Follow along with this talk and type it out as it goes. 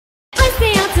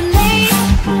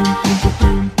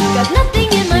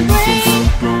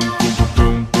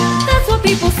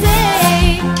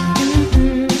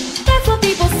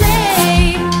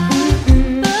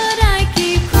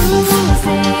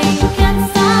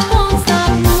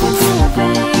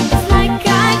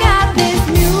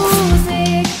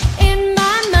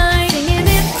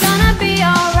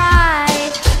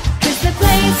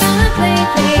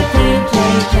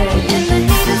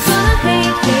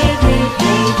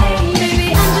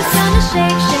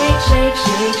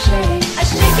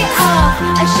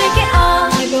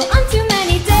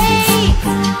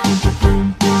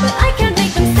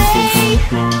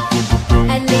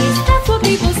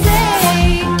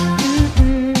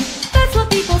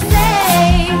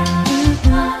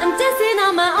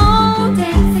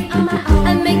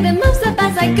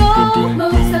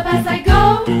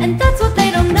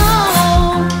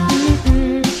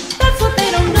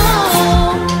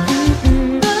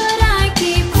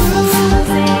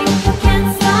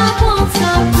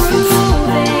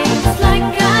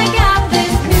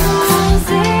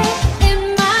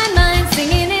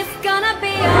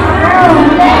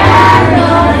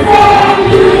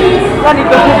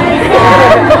satánico.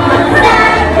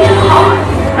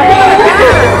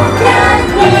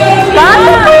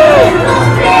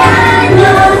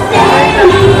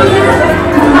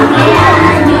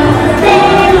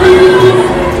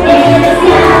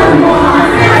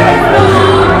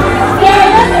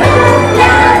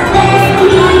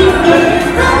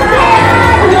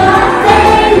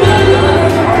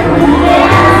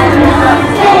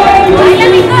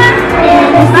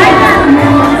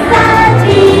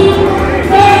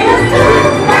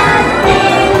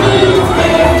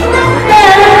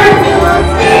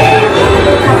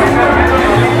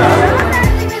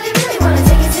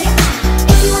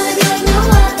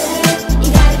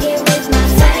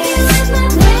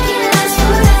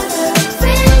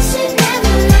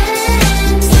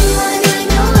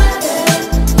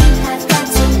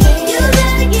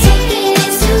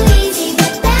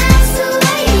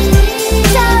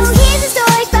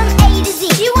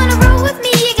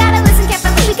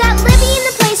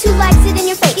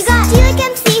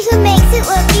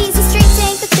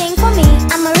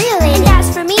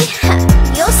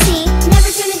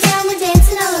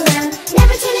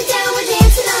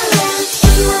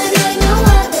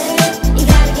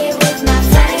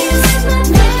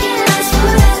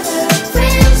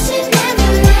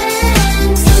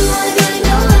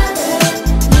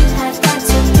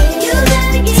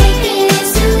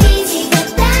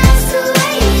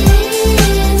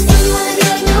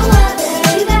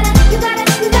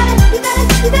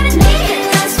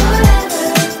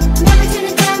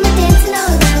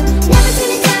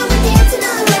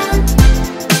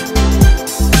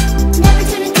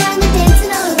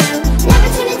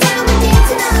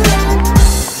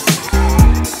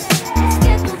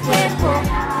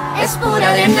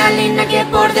 adrenalina que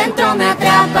por dentro me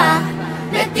atrapa,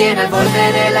 me tiene al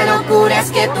borde de la locura.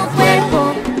 Es que tu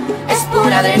cuerpo es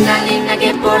pura adrenalina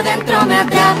que por dentro me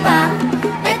atrapa,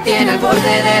 me tiene al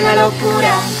borde de la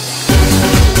locura.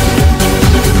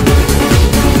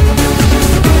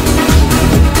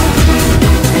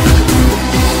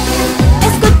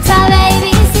 Escucha,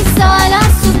 baby, si solo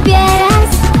supieras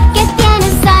que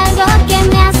tienes algo que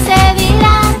me hace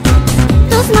vibrar.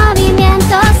 Tus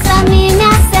movimientos a mí me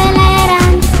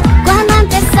aceleran, cuando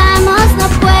empezamos no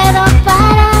puedo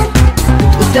parar.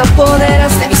 Tú te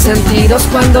apoderas de mis sentidos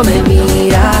cuando me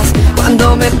miras,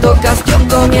 cuando me tocas yo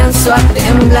comienzo a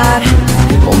temblar.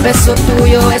 Un beso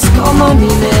tuyo es como mi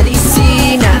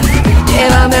medicina,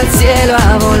 llévame al cielo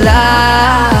a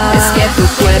volar. Es que tu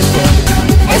cuerpo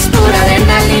es pura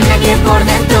adrenalina que por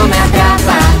dentro me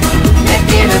atrapa, me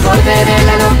tiene al borde de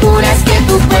la locura. Es que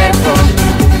tu cuerpo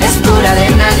es pura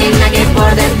adrenalina que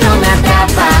por dentro me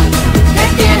atrapa, me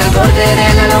tiene al borde de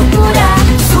la locura.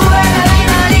 Sube la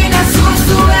adrenalina,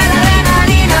 sube la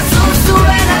adrenalina,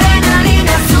 sube la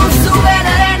adrenalina, sube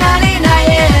la adrenalina,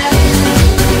 yeah.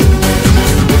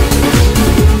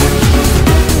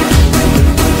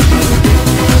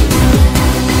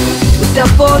 Tú te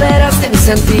apoderas de mis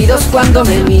sentidos cuando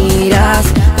me miras,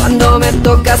 cuando me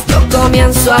tocas yo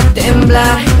comienzo a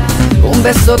temblar. Un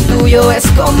beso tuyo es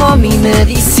como mi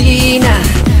medicina,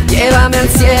 llévame al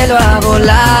cielo a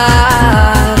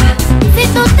volar.